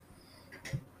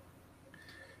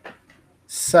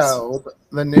So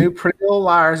the new Pretty Little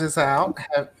Liars is out.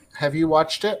 Have you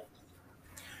watched it?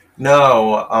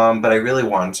 No, but I really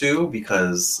want to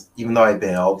because even though I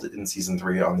bailed in season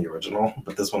 3 on the original,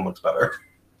 but this one looks better.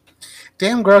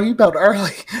 Damn, girl, you bailed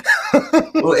early.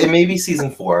 Well, it may be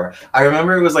season 4. I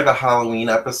remember it was like a Halloween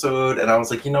episode, and I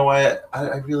was like, you know what?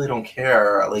 I really don't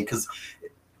care. Like, because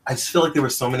I just feel like there were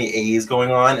so many A's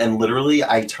going on, and literally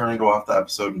I turned off the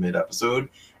episode mid-episode,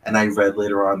 and I read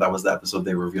later on that was the episode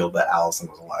they revealed that Allison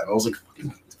was alive. I was like,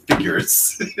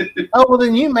 figures. Oh, well,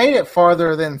 then you made it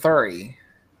farther than 3.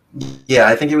 Yeah,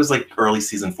 I think it was like early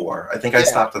season 4. I think I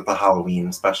stopped at the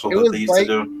Halloween special that they used to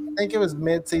do. I think it was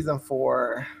mid-season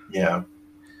 4. Yeah.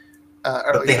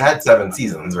 But they had 7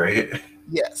 seasons, right?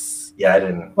 Yes. Yeah, I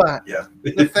didn't. But yeah.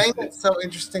 The thing that's so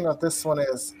interesting about this one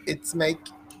is it's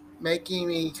making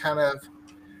me kind of,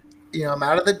 I'm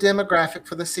out of the demographic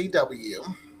for the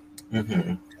CW.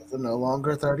 Mm-hmm. Because I'm no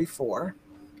longer 34.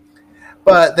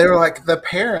 But they were like, the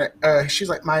parent, she's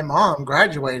like, my mom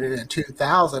graduated in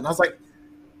 2000. I was like,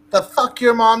 the fuck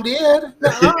your mom did?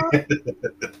 Nuh-uh.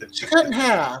 She couldn't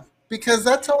have, because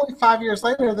that's only 5 years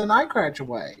later than I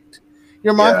graduate.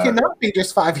 Your mom cannot be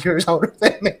just 5 years older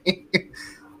than me.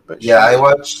 But yeah, I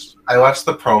watched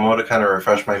the promo to kind of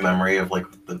refresh my memory of like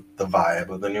the vibe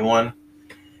of the new one,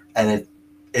 and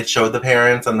it showed the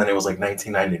parents, and then it was like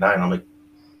 1999. I'm like,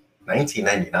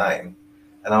 1999,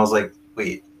 and I was like,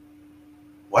 wait,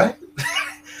 what?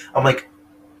 I'm like,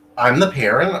 I'm the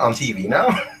parent on TV now.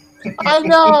 I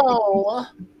know.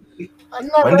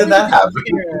 When did that happen?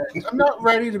 I'm not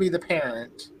ready to be the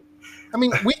parent. I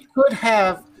mean, we could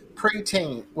have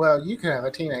preteen. Well, you could have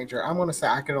a teenager. I'm going to say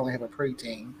I could only have a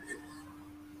preteen.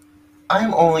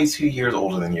 I'm only 2 years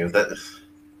older than you. That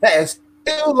is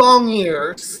 2 long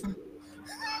years.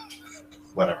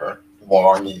 Whatever.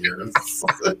 Long years.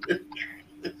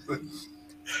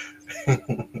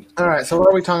 All right, so what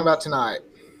are we talking about tonight?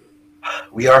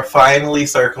 We are finally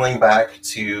circling back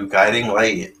to Guiding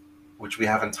Light, which we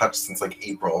haven't touched since like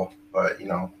April, but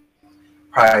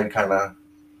Pride kind of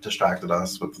distracted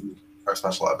us with our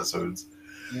special episodes.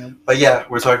 Yeah. But yeah,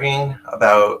 we're talking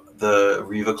about the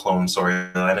Reva clone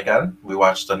storyline again. We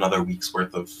watched another week's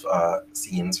worth of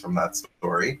scenes from that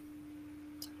story.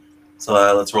 So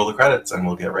let's roll the credits and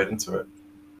we'll get right into it.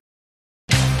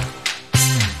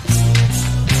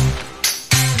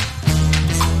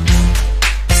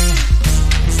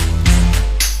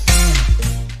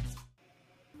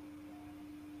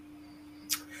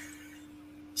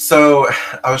 So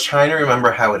I was trying to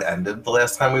remember how it ended the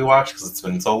last time we watched because it's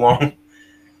been so long.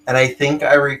 And I think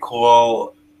I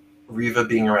recall Reva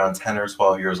being around 10 or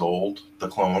 12 years old, the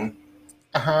clone.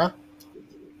 Uh-huh.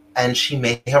 And she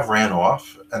may have ran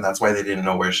off, and that's why they didn't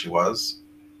know where she was.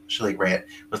 She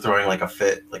was throwing like a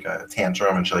fit, like a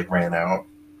tantrum, and she ran out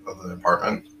of the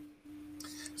apartment.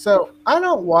 So I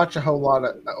didn't watch a whole lot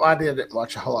of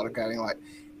Guiding Light.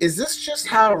 Is this just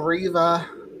how Reva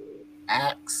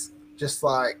acts? Just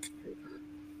like,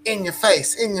 in your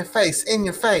face, in your face, in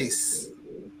your face.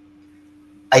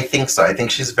 I think so. I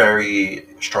think she's very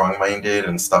strong-minded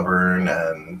and stubborn,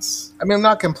 and I mean, I'm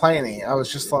not complaining. I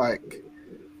was just like,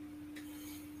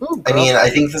 ooh, I mean, I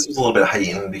think this was a little bit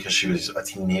heightened because she was a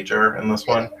teenager in this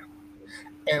one.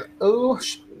 And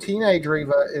teenage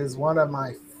Reva is one of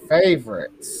my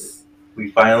favorites. We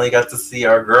finally got to see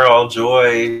our girl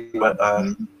Joy, but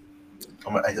I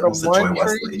almost said Joy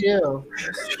Wesley.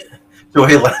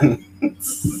 Joy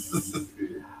Lenz.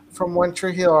 From One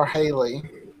Tree Hill or Haley.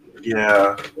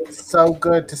 Yeah. It's so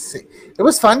good to see. It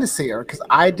was fun to see her because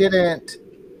I didn't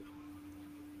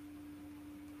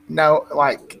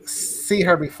see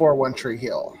her before One Tree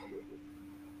Hill.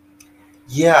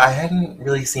 Yeah, I hadn't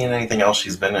really seen anything else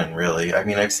she's been in, really. I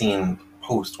mean, I've seen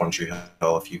post One Tree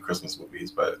Hill a few Christmas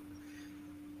movies, but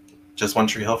just One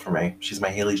Tree Hill for me. She's my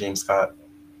Haley James Scott.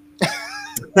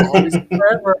 Always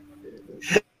forever.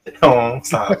 Oh,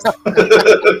 stop.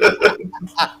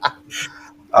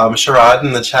 Sharad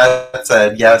in the chat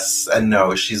said yes and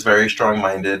no. She's very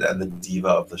strong-minded and the diva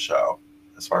of the show,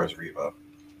 as far as Reva.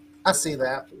 I see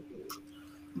that.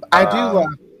 I do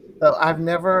love, though. I've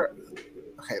never.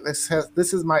 Okay,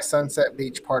 this is my Sunset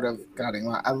Beach part of Guiding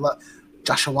Light. I love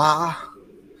Joshua.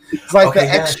 It's like the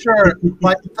extra,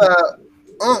 like the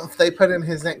oomph they put in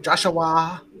his name,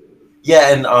 Joshua.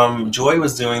 Yeah, and Joy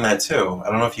was doing that too.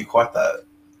 I don't know if you caught that.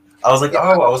 I was like,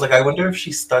 I wonder if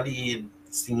she studied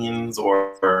scenes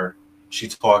or she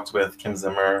talked with Kim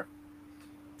Zimmer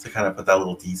to kind of put that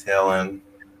little detail in.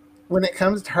 When it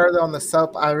comes to her on the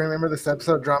soap, I remember this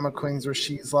episode, Drama Queens, where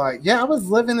she's like, yeah, I was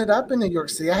living it up in New York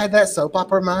City. I had that soap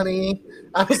opera money.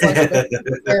 I was like,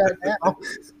 yeah, now.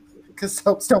 Because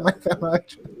soaps don't make that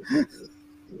much.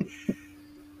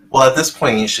 Well, at this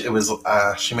point,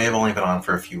 she may have only been on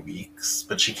for a few weeks,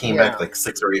 but she came back like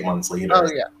 6 or 8 months later. Oh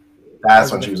yeah,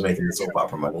 That's when she was making the soap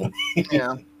opera money.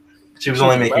 yeah. She was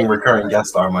only making recurring guest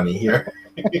star money here.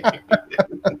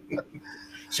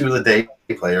 She was a day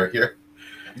player here.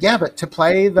 Yeah, but to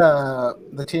play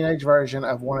the teenage version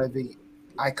of one of the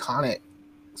iconic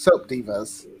soap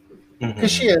divas,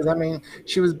 because she is. I mean,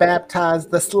 she was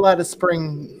baptized the slut of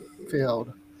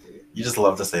Springfield. You just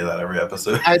love to say that every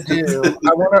episode. I do.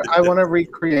 I want to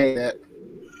recreate it.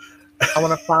 I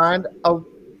want to find a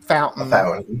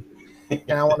fountain.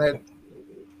 And I want to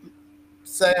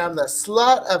say I'm the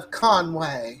slut of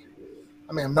Conway.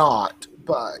 I mean, I'm not,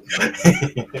 but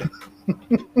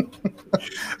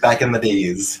back in the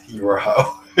days, you were a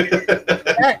hoe.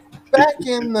 back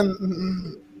in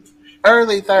the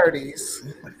early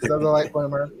 30s, so the late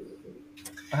bloomer,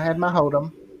 I had my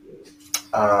hold'em.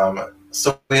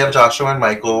 So we have Joshua and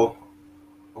Michael.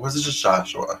 Or was it just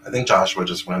Joshua? I think Joshua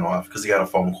just went off because he got a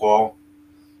phone call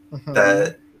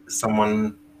that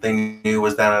someone they knew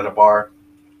was down at a bar.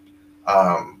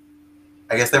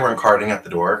 I guess they weren't carding at the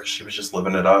door because she was just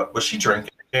living it up. Was she drinking?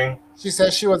 She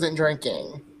says she wasn't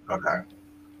drinking. Okay.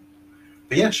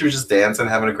 But yeah, she was just dancing,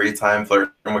 having a great time,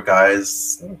 flirting with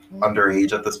guys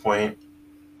underage at this point.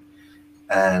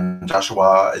 And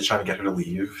Joshua is trying to get her to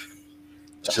leave.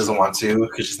 She doesn't want to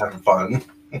because she's having fun.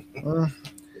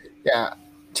 Yeah.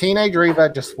 Teenage Reva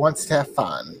just wants to have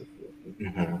fun.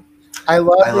 I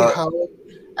love the whole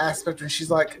aspect when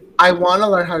she's like, I want to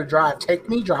learn how to drive. Take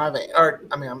me driving. Or,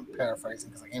 I mean, I'm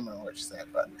paraphrasing because I can't remember what she said,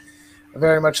 but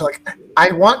very much like,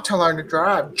 I want to learn to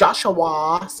drive.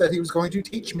 Joshua said he was going to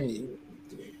teach me.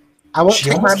 I won't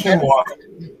take my medicine.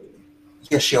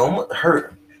 Yeah, she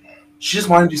just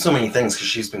wanted to do so many things because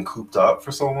she's been cooped up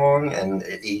for so long and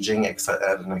aging at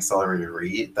an accelerated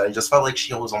rate that I just felt like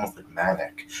she was almost like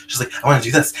manic. She's like, I want to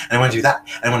do this, and I want to do that,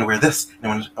 and I want to wear this,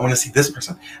 and I want to see this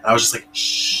person. And I was just like,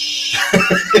 shh.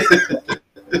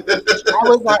 I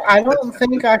was like, I don't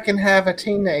think I can have a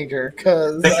teenager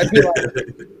because I'd be like,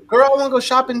 girl, I want to go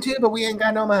shopping too, but we ain't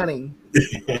got no money.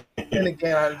 And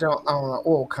again, I don't own an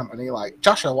oil company like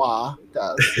Joshua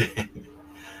does.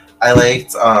 I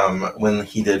liked when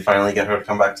he did finally get her to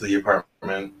come back to the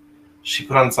apartment. She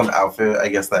put on some outfit, I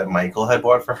guess, that Michael had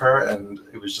bought for her, and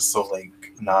it was just so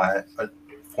like not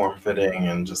form-fitting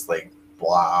and just like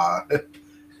blah.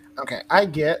 Okay, I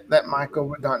get that Michael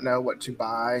would not know what to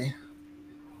buy,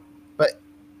 but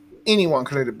anyone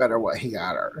could have done better what he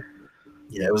got her.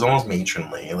 Yeah, it was almost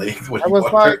matronly. Like I was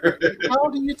like, how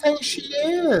do you think she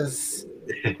is?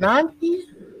 90?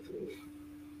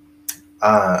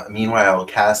 Meanwhile,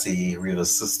 Cassie,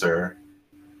 Reva's sister,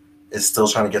 is still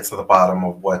trying to get to the bottom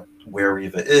of where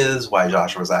Reva is, why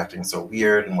Joshua's acting so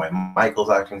weird, and why Michael's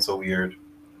acting so weird.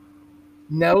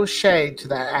 No shade to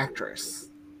that actress.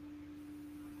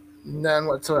 None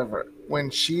whatsoever. When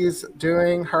she's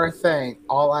doing her thing,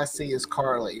 all I see is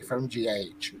Carly from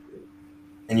GH.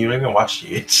 And you don't even watch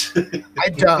GH. I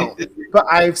don't. But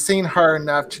I've seen her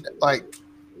enough to, like,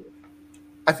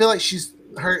 I feel like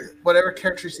whatever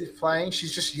character she's playing,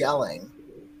 she's just yelling.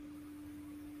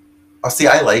 Oh, see,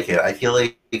 I like it. I feel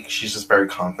like she's just very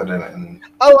confident. And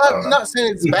I'm not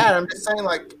saying it's bad. I'm just saying,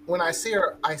 like, when I see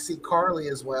her, I see Carly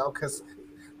as well, because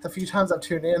the few times I've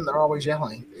tuned in, they're always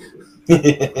yelling.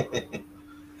 Yeah,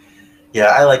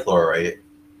 I like Laura Wright.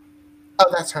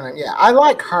 Oh, that's her name. Yeah, I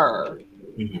like her.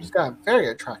 She's got a very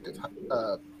attractive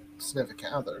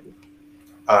significant other.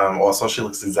 Also, she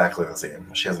looks exactly the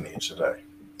same. She hasn't aged today.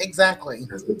 Exactly.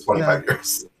 It's been 25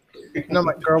 years. And I'm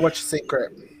like, girl, what's your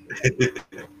secret?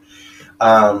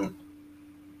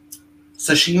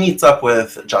 So she meets up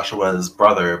with Joshua's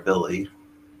brother, Billy.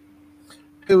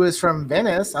 Who is from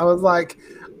Venice. I was like,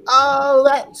 oh,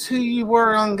 that's who you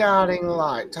were on Guiding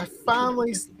Light. I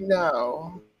finally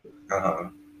know.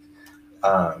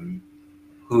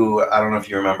 Who, I don't know if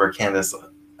you remember, Candace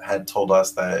had told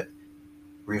us that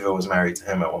Reva was married to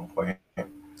him at one point.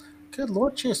 Good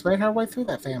Lord, she just made her way through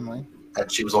that family.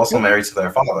 And she was also married to their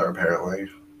father, apparently.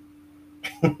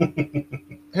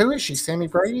 Who is she, Sammy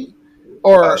Brady?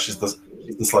 Or she's the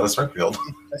slut of Springfield.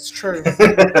 That's true.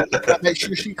 Make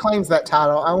sure she claims that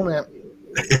title. Own it.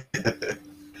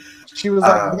 She was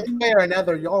like, one way or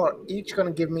another, y'all are each going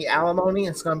to give me alimony.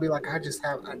 It's going to be like, I just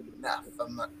have enough.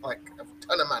 I'm not, like a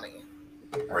ton of money.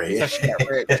 Right. So she got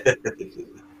rich.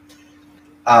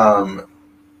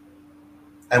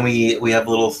 And we have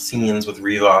little scenes with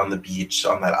Reva on the beach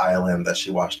on that island that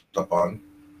she washed up on.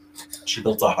 She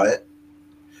built a hut.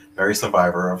 Very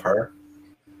Survivor of her.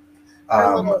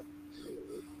 Her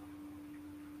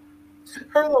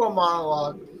little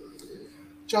monologue.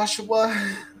 Joshua,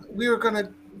 we were going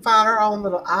to found our own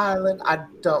little island. I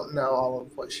don't know all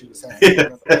of what she was saying.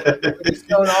 But it's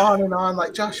going on and on.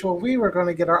 Like, Joshua, we were going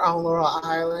to get our own little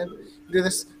island, do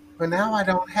this, but now I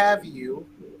don't have you.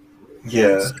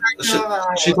 Yeah, Straight out of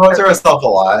the she island. talks to herself a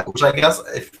lot, which I guess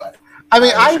if I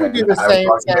mean, I was I would do trans, the I would same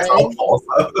talk to myself thing.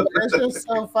 also. It's just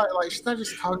so fun. Like, she's not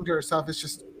just talking to herself. It's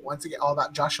just, once again, all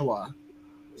about Joshua.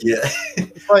 Yeah,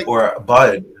 It's like, or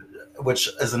Bud, which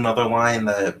is another line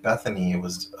that Bethany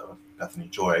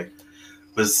Joy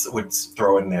would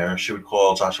throw in there. She would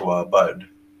call Joshua Bud.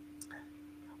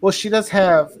 well, she does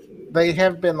have. They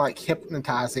have been like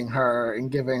hypnotizing her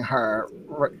and giving her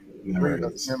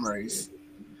Reva's memories.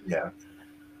 Yeah.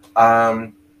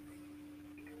 I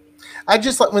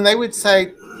just like when they would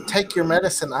say, "Take your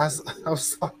medicine." I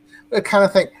was like, I kind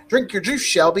of think, "Drink your juice,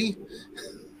 Shelby."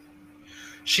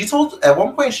 At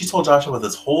one point she told Joshua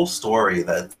this whole story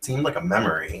that seemed like a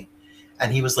memory,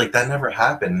 and he was like, "That never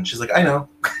happened." And she's like, "I know."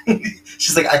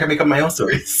 She's like, "I can make up my own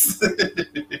stories."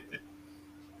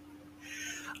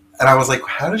 And I was like,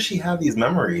 "How does she have these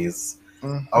memories?"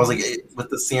 Mm-hmm. I was like, with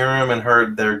the serum and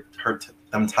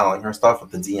them telling her stuff with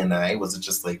the DNA, was it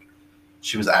just like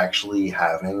she was actually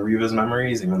having Reva's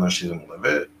memories even though she didn't live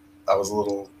it? I was a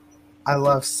little. I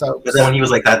love soaps. But then when he was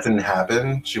like, "That didn't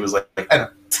happen," she was like, "I know."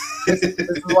 This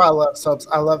is why I love soaps.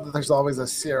 I love that there's always a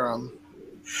serum.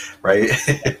 Right?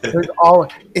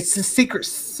 It's the secret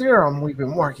serum we've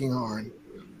been working on.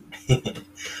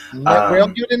 We'll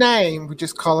give it a name. We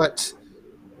just call it.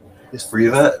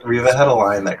 Reva had a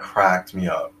line that cracked me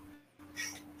up.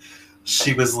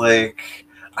 She was like,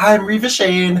 "I'm Reva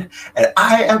Shane, and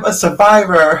I am a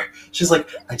survivor." She's like,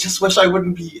 "I just wish I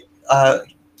wouldn't be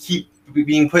keep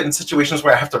being put in situations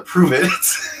where I have to prove it."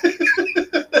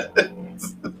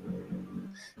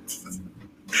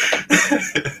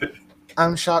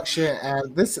 I'm shocked she didn't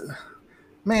add this.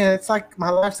 Man, it's like my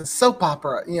life's a soap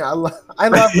opera. You know, I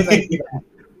love when they do that.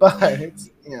 But it's,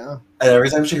 you know. And every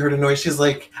time she heard a noise, she's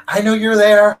like, "I know you're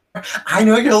there. I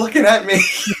know you're looking at me."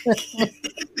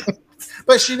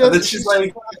 But she doesn't. And then she's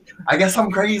like, "I guess I'm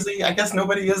crazy. I guess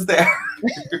nobody is there."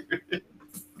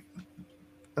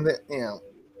 And then, yeah.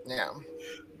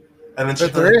 And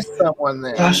then there is someone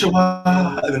there.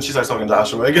 Joshua. And then she starts talking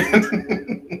Joshua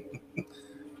again.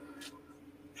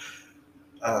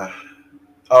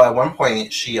 At one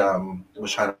point she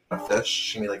was trying to fish.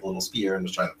 She made like a little spear and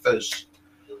was trying to fish.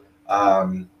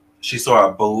 She saw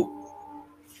a boat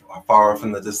far off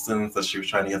in the distance that she was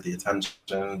trying to get the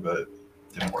attention, but it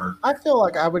didn't work. I feel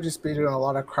like I would just be doing a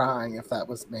lot of crying if that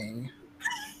was me.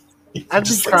 I'd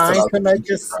be trying to make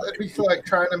this. I'd be like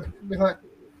trying to be like,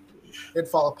 it'd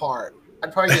fall apart.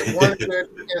 I'd probably get one good,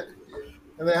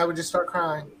 and then I would just start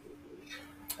crying.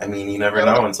 I mean, you never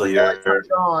know until you're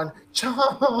John.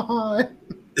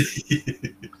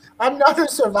 I'm not a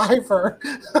survivor.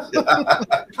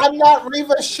 I'm not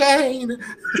Reva Shane.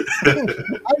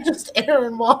 I'm just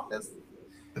Aaron Wallace.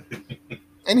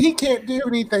 And he can't do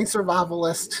anything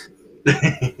survivalist.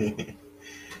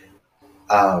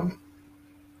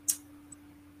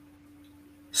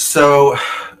 So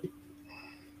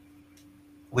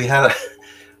we had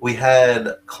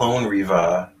clone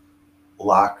Reva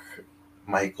lock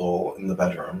Michael in the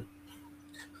bedroom.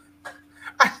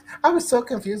 I was so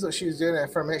confused what she was doing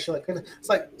at first. Like, it's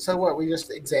like, so what? We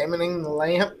just examining the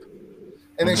lamp,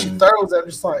 and then she throws it.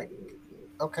 Just like,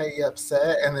 okay, you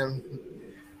upset? And then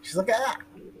she's like, ah.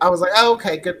 I was like, oh,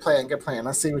 okay, good plan.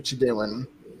 I see what you're doing.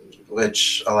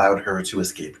 Which allowed her to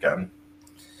escape again.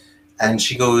 And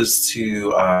she goes to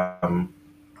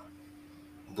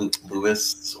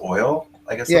Lewis Oil,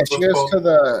 I guess. Yeah,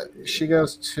 she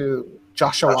goes to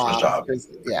Joshua's job.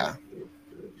 Yeah.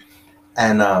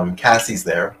 And Cassie's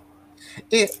there.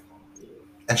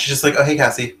 And she's just like, "Oh, hey,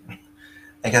 Cassie."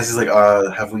 And Cassie's like,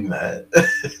 "Have we met?"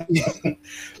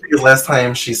 Because last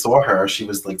time she saw her, she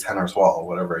was like 10 or 12,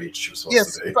 whatever age she was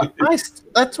supposed to be. But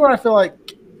that's where I feel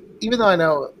like, even though I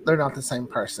know they're not the same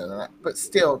person, but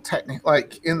still, technically,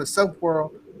 like in the soap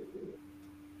world,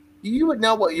 you would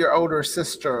know what your older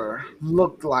sister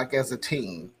looked like as a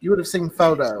teen. You would have seen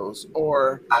photos,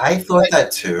 or I thought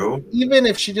that too. Even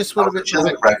if she just would have been, she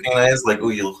doesn't recognize, like, "Oh,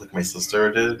 you look like my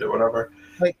sister did," or whatever.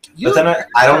 Like, but then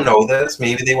I don't know this.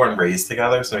 Maybe they weren't raised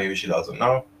together, so maybe she doesn't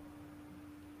know.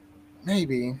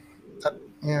 Maybe,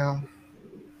 yeah.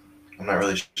 I'm not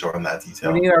really sure on that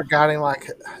detail. We need our guiding like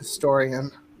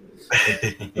historian.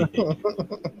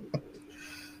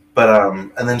 But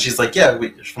and then she's like, "Yeah,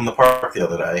 from the park the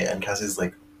other day," and Cassie's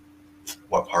like,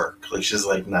 "What park?" Like, she's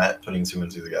like not putting two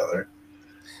and two together.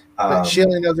 But she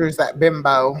only knows there's that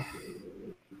bimbo.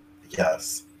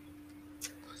 Yes.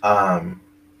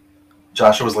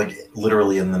 Joshua was like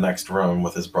literally in the next room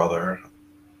with his brother.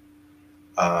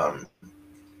 Um,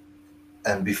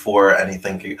 and before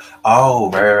anything could... Oh,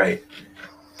 right.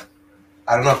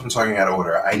 I don't know if I'm talking out of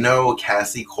order. I know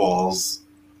Cassie calls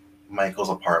Michael's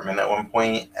apartment at one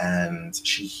point, and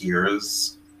she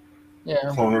hears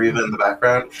Clone Reva in the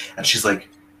background, and she's like,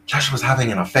 Joshua's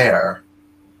having an affair.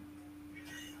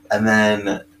 And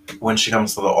then when she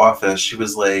comes to the office, she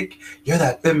was like, you're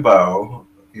that bimbo.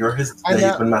 You're his that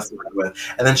he's been messing with.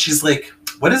 And then she's like,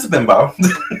 what is a bimbo?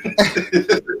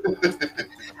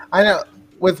 I know.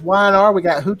 With Y&R, we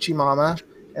got Hoochie Mama.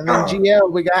 And then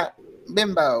GL, we got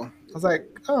Bimbo. I was like,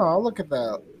 oh, look at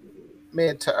that.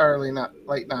 Mid to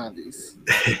late 90s.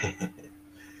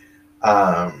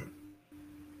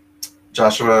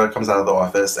 Joshua comes out of the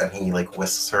office and he like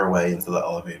whisks her away into the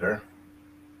elevator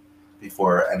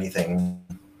before anything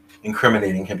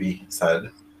incriminating can be said.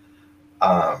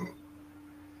 And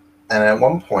at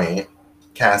one point,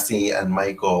 Cassie and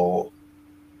Michael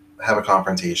have a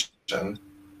confrontation,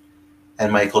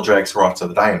 and Michael drags her off to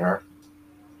the diner,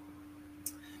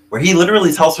 where he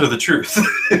literally tells her the truth.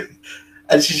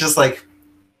 And she's just like,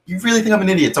 you really think I'm an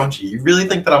idiot, don't you? You really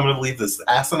think that I'm going to believe this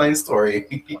asinine story?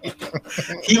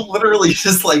 He literally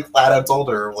just like flat out told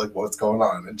her like what's going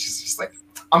on, and she's just like,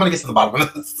 I'm going to get to the bottom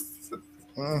of this.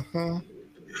 Mm-hmm.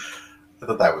 I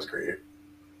thought that was great.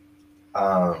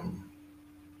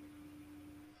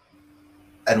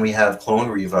 And we have Clone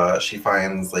Reva. She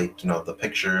finds like, you know, the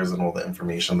pictures and all the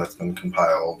information that's been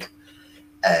compiled,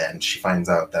 and she finds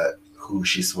out that who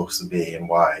she's supposed to be and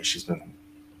why she's been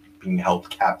being held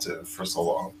captive for so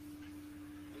long.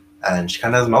 And she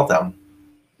kind of has a meltdown.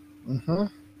 Mm-hmm.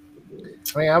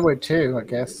 I mean, I would too, I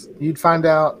guess. You'd find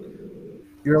out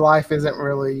your life isn't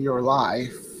really your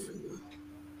life.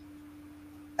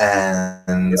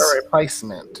 And you're a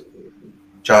replacement.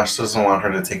 Josh doesn't want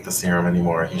her to take the serum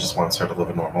anymore. He just wants her to live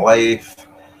a normal life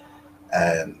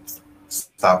and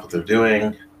stop what they're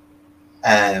doing.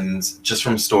 And just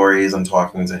from stories and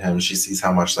talking to him, she sees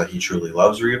how much that he truly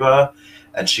loves Reva,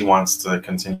 and she wants to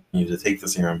continue to take the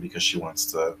serum because she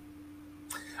wants to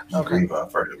keep Reva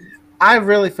for him. I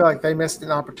really feel like they missed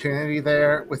an opportunity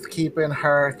there with keeping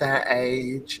her at that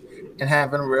age and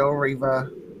having real Reva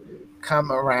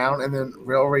come around, and then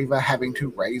real Reva having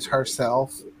to raise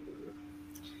herself.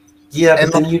 Yeah,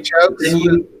 and but then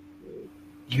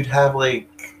you'd have like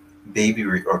baby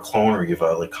or clone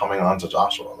Reva like coming on to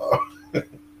Joshua though.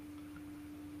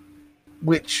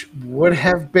 Which would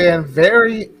have been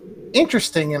very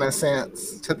interesting in a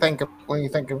sense to think of when you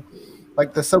think of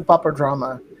like the soap opera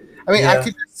drama. I mean, I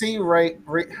could see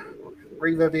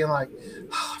Reva being like,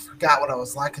 oh, I forgot what I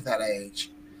was like at that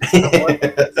age.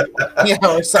 You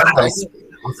know, or something.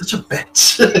 I'm such a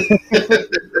bitch.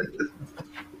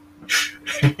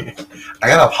 I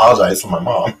gotta apologize to my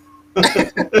mom.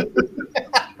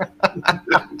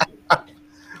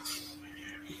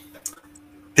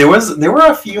 There were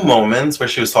a few moments where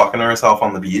she was talking to herself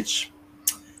on the beach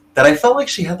that I felt like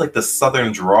she had like the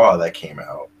southern drawl that came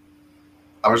out.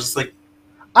 I was just like,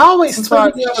 I always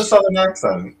thought she had a southern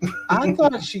accent. I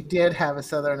thought she did have a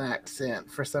southern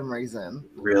accent for some reason.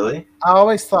 Really? I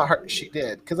always thought she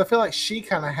did because I feel like she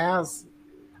kind of has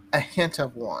a hint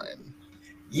of one.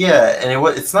 Yeah, and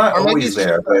it's not always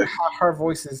there, but her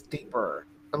voice is deeper,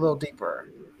 a little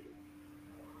deeper.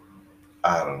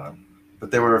 I don't know.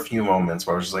 But there were a few moments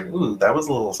where I was just like, ooh, that was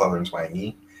a little southern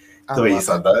twangy. The way you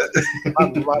said that. I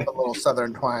love a little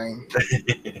southern twang.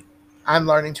 I'm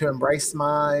learning to embrace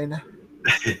mine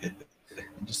and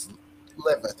just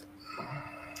live with it.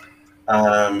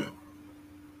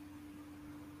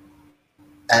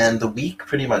 And the week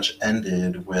pretty much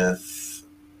ended with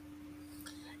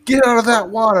get out of that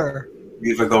water.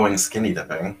 Reva going skinny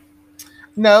dipping.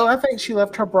 No, I think she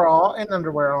left her bra and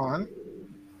underwear on.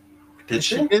 Did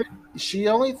she? She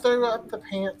only threw up the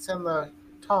pants and the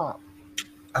top.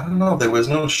 I don't know. There was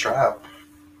no strap.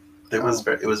 It was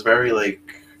very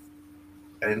like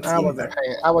I didn't see anything.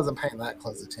 I wasn't paying that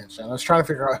close attention. I was trying to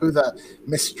figure out who the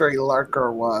mystery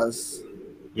lurker was.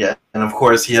 Yeah, and of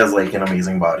course he has like an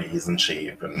amazing body. He's in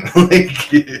shape, and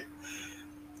like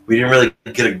we didn't really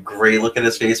get a great look at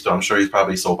his face, but I'm sure he's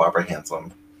probably soap opera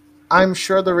handsome. I'm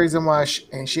sure the reason why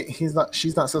she's not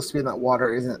supposed to be in that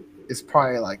water is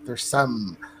probably like there's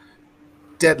some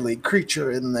deadly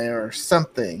creature in there or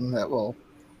something that will.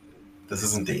 This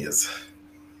isn't Days.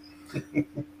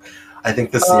 I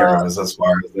think the serum is as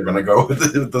far as they're going to go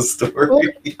with the story. Well,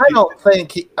 I don't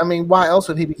think why else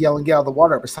would he be yelling get out of the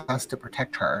water besides to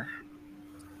protect her?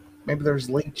 Maybe there's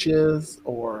leeches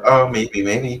or... Oh,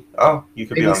 maybe. Oh, you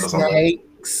could be onto something.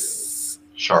 Snakes.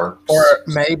 Sharks. Or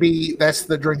maybe that's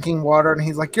the drinking water and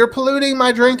he's like, you're polluting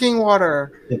my drinking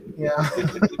water. Yeah.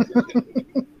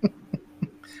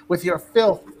 with your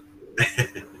filth.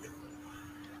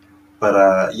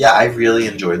 But yeah, I really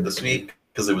enjoyed this week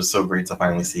because it was so great to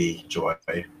finally see Joy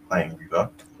playing Reva.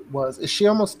 Is she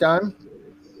almost done?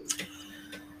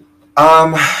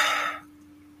 Um,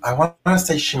 I want to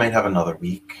say she might have another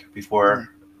week before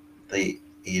they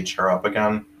age her up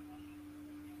again.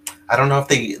 I don't know if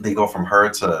they go from her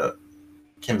to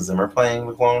Kim Zimmer playing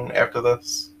the clone after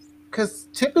this. Because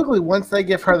typically, once they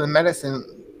give her the medicine,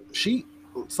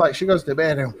 it's like she goes to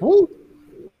bed and whoo.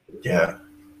 Yeah.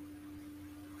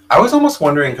 I was almost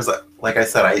wondering because, like I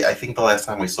said, I think the last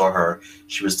time we saw her,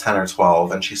 she was 10 or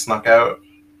 12 and she snuck out.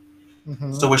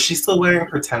 Mm-hmm. So was she still wearing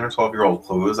her 10 or 12-year-old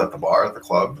clothes at the bar at the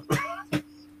club?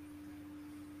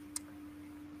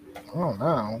 Oh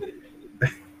no.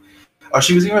 Oh,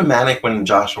 she was even manic when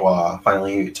Joshua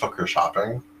finally took her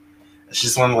shopping. She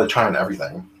just wanted to try on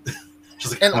everything.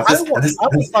 She's like, And I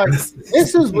was like,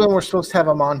 this is when we're supposed to have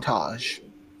a montage.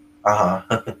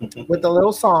 With the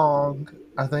little song,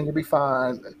 I think it'd be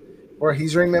fine. Where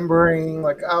he's remembering,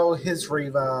 like, oh, his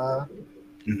Reva.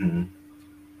 Mm-hmm.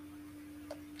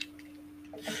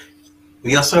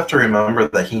 We also have to remember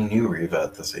that he knew Reva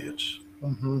at this age.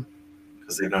 Mm-hmm.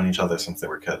 Because they've known each other since they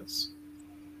were kids.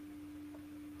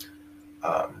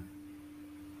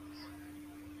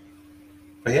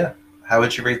 But yeah, how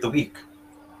would you rate the week?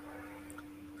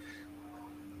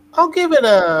 I'll give it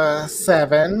a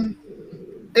 7.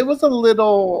 It was a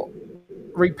little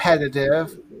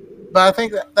repetitive, but I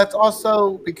think that's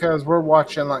also because we're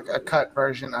watching like a cut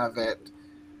version of it.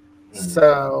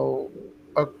 So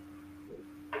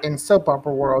in soap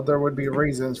opera world, there would be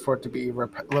reasons for it to be a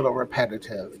little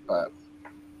repetitive, but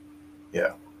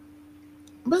yeah.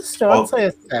 But still, I'd say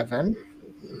a 7.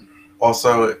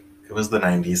 Also, it was the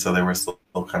 90s, so they were still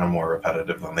kind of more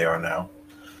repetitive than they are now.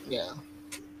 Yeah.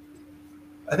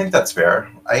 I think that's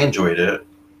fair. I enjoyed it.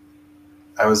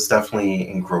 I was definitely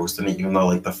engrossed in it, even though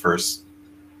like the first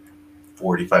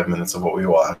 45 minutes of what we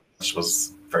watched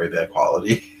was very bad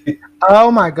quality.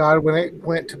 Oh my god, when it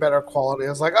went to better quality, I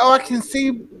was like, oh, I can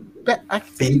see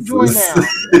Joy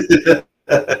now.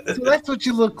 So that's what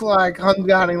you look like on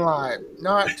Guiding Light,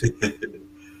 not.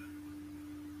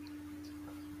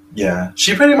 Yeah,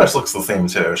 she pretty much looks the same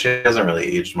too. She hasn't really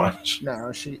aged much.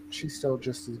 No, she's still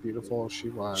just as beautiful as she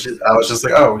was. I was just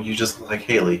like, oh, you just look like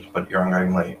Haley, but you're on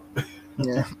Guiding Light.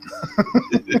 Yeah.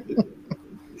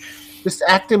 Just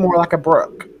acting more like a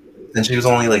Brooke. And she was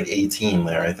only like 18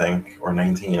 there, I think, or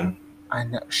 19. I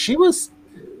know. She was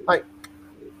like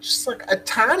just like a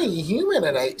tiny human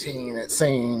at 18, it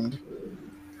seemed.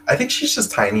 I think she's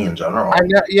just tiny in general. I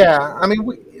know, yeah. I mean,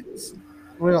 we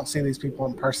don't see these people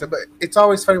in person, but it's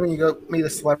always funny when you go meet a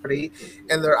celebrity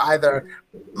and they're either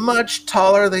much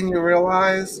taller than you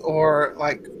realize or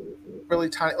like really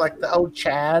tiny, like the old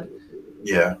Chad.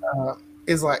 Yeah.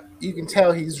 Is like, you can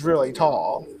tell he's really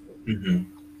tall. Mm-hmm.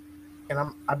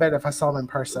 And I bet if I saw him in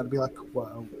person, I'd be like,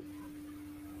 whoa.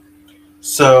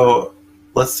 So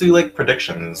let's do like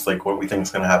predictions, like what we think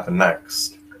is going to happen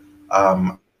next.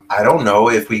 I don't know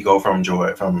if we go from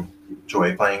Joy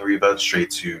playing Reva straight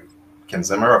to Kim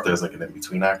Zimmer, or if there's like an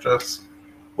in-between actress.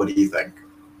 What do you think?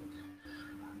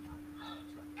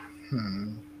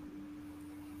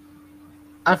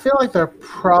 I feel like they're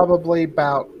probably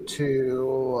about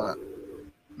to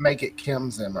make it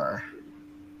Kim Zimmer.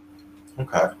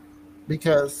 Okay.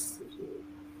 Because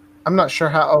I'm not sure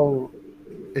how old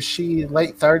is she.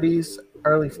 Late 30s,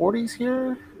 early 40s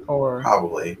here, or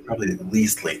probably at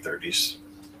least late 30s.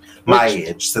 My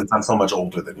age, since I'm so much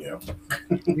older than you.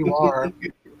 You are.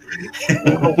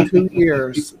 2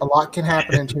 years. A lot can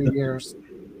happen in 2 years.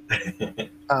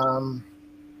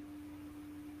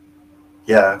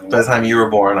 Yeah, by the time you were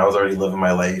born, I was already living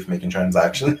my life, making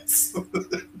transactions,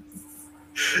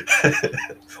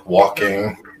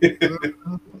 walking,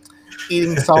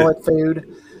 eating solid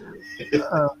food.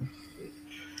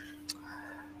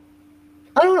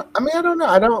 I don't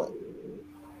know.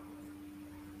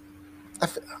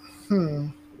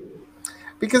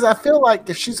 Because I feel like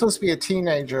if she's supposed to be a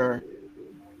teenager,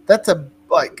 that's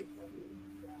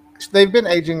they've been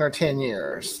aging her 10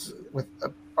 years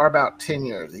or about 10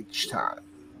 years each time.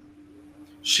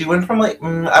 She went from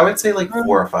I would say 4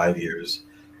 or 5 years,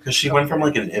 because she went from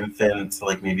an infant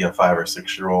to maybe a 5 or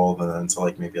 6 year old, and then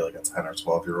to maybe a 10 or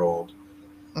 12 year old,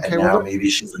 and now maybe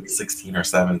she's 16 or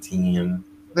 17.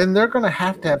 Then they're going to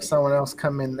have someone else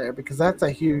come in there, because that's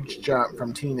a huge jump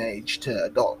from teenage to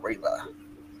adult Reva.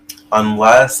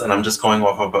 Unless, and I'm just going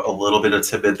off of a little bit of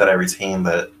tidbit that I retained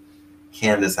that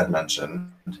Candace had mentioned,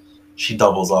 she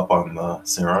doubles up on the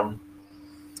serum.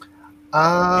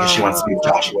 Because she wants to be with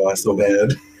Joshua so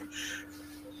bad.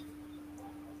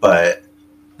 But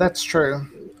that's true.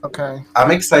 Okay.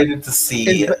 I'm excited to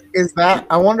see. Is that?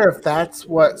 I wonder if that's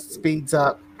what speeds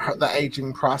up the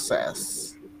aging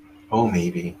process Oh,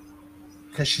 maybe,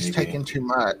 because she's maybe, taking too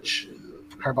much.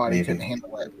 Her body couldn't maybe.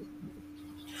 handle it.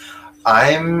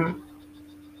 I'm.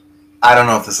 I don't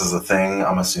know if this is a thing.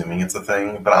 I'm assuming it's a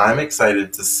thing, but I'm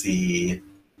excited to see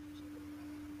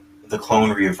the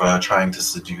clone Reva trying to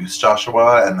seduce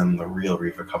Joshua, and then the real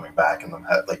Reva coming back and them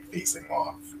like facing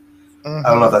off. I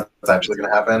don't know if that's actually going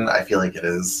to happen. I feel like it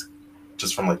is,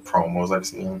 just from like promos I've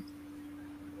seen.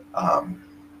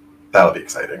 That'll be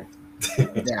exciting.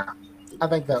 Yeah, I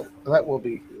think that will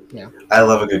be. Yeah, I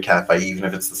love a good cat fight, even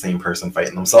if it's the same person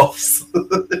fighting themselves.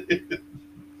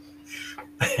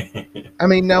 I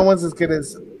mean, no one's as good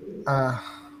as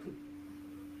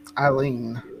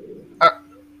Eileen.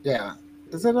 Yeah,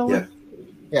 is it Eileen? Yeah,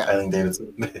 Yeah, Eileen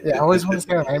Davidson. yeah. I always want to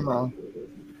say her name wrong.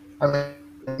 I mean,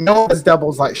 no one does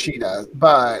doubles like she does,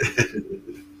 but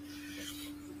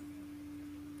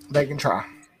they can try.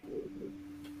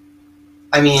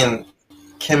 I mean,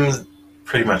 Kim's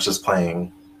pretty much just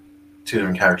playing two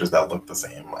different characters that look the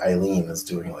same. Eileen is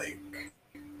doing like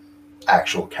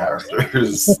actual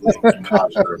characters, like in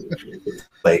costume,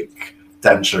 like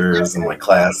dentures and like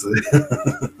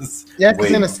classes. Yeah,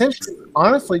 because in a sense, she's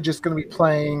honestly just going to be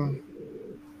playing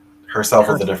herself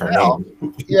with a different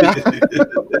name. Yeah.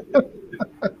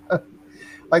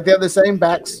 Like they have the same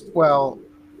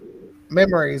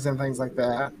memories and things like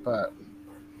that, but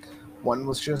one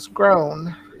was just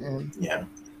grown. And yeah.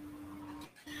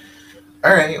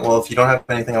 All right. Well, if you don't have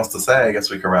anything else to say, I guess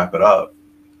we can wrap it up.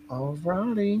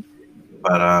 Alrighty.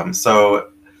 But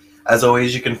so as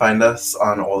always, you can find us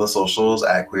on all the socials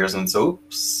at Queers and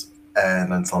Soaps.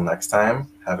 And until next time,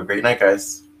 have a great night,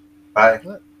 guys. Bye.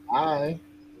 Bye.